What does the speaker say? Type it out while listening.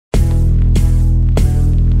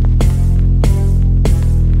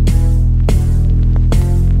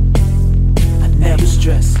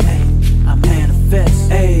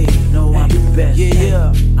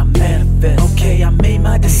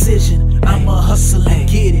hustle and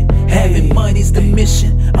get it. Having money's the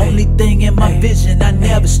mission. Only thing in my vision, I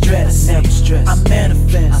never stress. I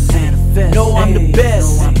manifest. Know I'm the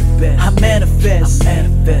best. I manifest.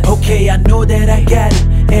 Okay, I know that I got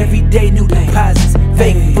it. Every day new deposits.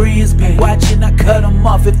 Fake friends be watching, I cut them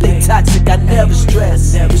off if they toxic. I never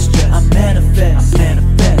stress. I manifest.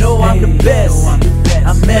 Know I'm the best.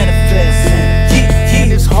 I manifest.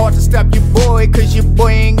 And it's hard to stop your boy, cause your boy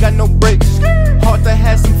ain't got no brakes. Hard to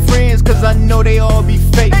have some friends, cause I know they all be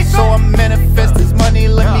fake. So I manifest this money,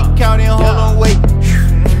 let me count it, hold on, wait.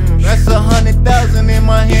 That's 100,000 in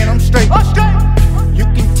my hand, I'm straight. You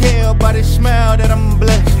can tell by the smile that I'm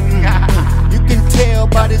blessed. You can tell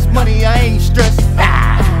by this money I ain't stressed.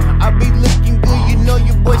 I be looking good, you know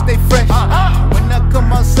your boy stay fresh. When I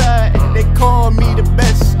come outside, they call me the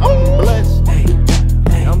best. I'm blessed.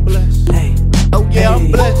 I'm blessed. Oh yeah, I'm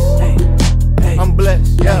blessed. I'm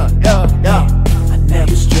blessed. Yeah. I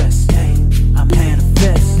never stress. I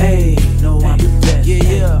manifest. No, I'm the best.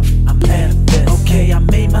 Yeah. I manifest. Okay, I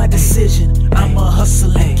made my decision. I'ma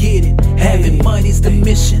hustle and get it. Having money's the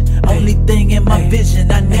mission. Only thing in my vision,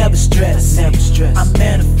 I never stress. I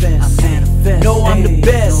manifest. Know I'm the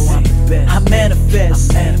best. I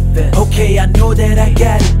manifest. Okay, I know that I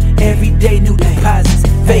got it. Every day new deposits.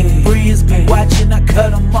 Fake friends be watching, I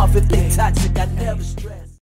cut them off if they toxic. I never stress.